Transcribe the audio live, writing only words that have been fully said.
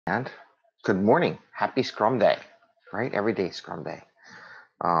And good morning. Happy Scrum Day, right? Every day Scrum Day.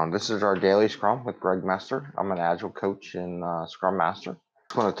 This is our Daily Scrum with Greg Mester. I'm an Agile coach and Scrum Master.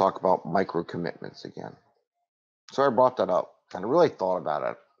 I want to talk about micro commitments again. So I brought that up and I really thought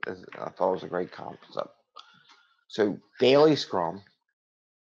about it. I thought it was a great concept. So Daily Scrum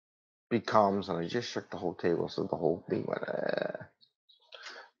becomes, and I just shook the whole table so the whole thing went,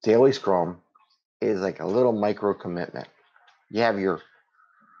 Daily Scrum is like a little micro commitment. You have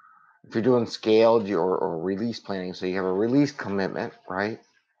if you're doing scaled or release planning, so you have a release commitment, right?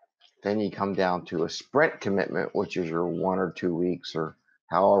 Then you come down to a sprint commitment, which is your 1 or 2 weeks or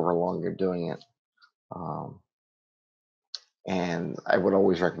however long you're doing it. And I would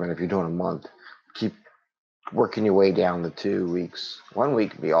always recommend if you're doing a month, keep working your way down to 2 weeks. 1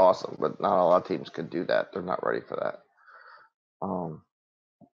 week would be awesome, but not a lot of teams could do that. They're not ready for that.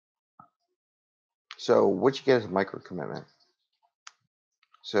 So what you get is a micro commitment.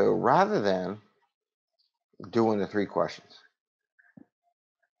 So rather than doing the 3 questions,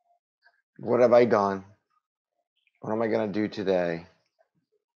 what have I done? What am I going to do today?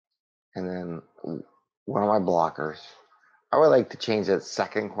 And then what are my blockers? I would like to change that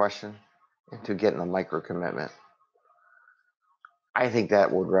second question into getting a micro commitment. I think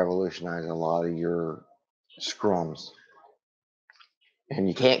that would revolutionize a lot of your scrums. And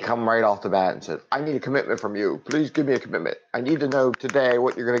you can't come right off the bat and say, I need a commitment from you. Please give me a commitment. I need to know today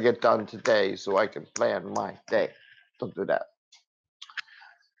what you're going to get done today so I can plan my day. Don't do that.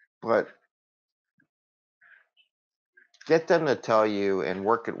 But get them to tell you and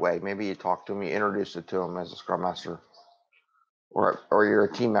work it way. Maybe you talk to them, you introduce it to them as a Scrum Master. Or you're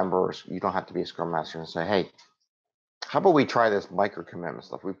a team member. You don't have to be a Scrum Master and say, hey, how about we try this micro commitment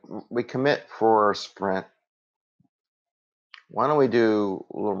stuff? We commit for a sprint. Why don't we do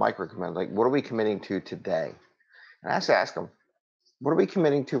a little micro commit? Like, what are we committing to today? And I have to ask them, what are we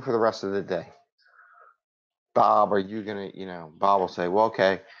committing to for the rest of the day? Bob, are you going to, Bob will say, well,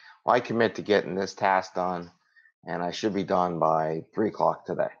 okay, well, I commit to getting this task done and I should be done by 3:00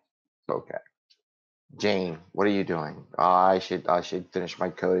 today. Okay. Jane, what are you doing? I should finish my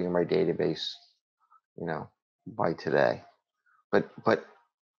coding in my database, by today. But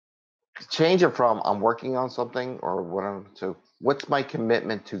change it from I'm working on something or what's my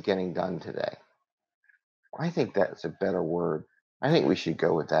commitment to getting done today? I think that's a better word. I think we should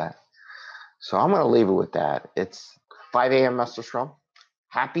go with that. So I'm going to leave it with that. It's 5 a.m. Mester Scrum.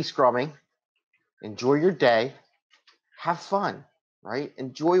 Happy scrumming. Enjoy your day. Have fun, right?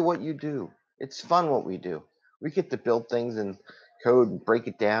 Enjoy what you do. It's fun what we do. We get to build things and code and break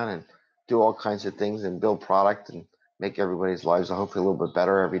it down and do all kinds of things and build product and make everybody's lives hopefully a little bit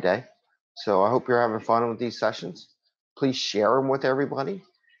better every day. So I hope you're having fun with these sessions. Please share them with everybody.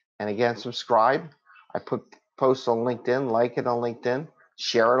 And again, subscribe. I put posts on LinkedIn, like it on LinkedIn,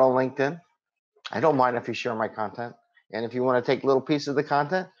 share it on LinkedIn. I don't mind if you share my content. And if you want to take little pieces of the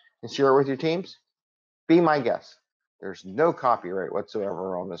content and share it with your teams, be my guest. There's no copyright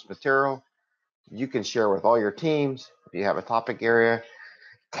whatsoever on this material. You can share with all your teams. If you have a topic area,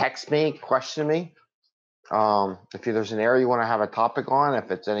 text me, question me. If there's an area you want to have a topic on, if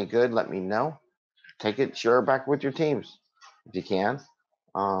it's any good, let me know. Take it, share it back with your teams if you can.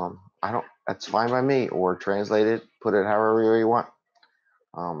 That's fine by me. Or translate it, put it however you want.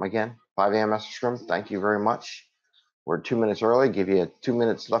 Again, 5 a.m. Mester Scrum. Thank you very much. We're 2 minutes early. Give you 2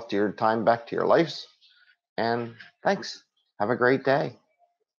 minutes left to your time back to your lives. And thanks. Have a great day.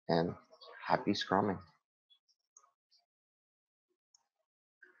 And happy scrumming.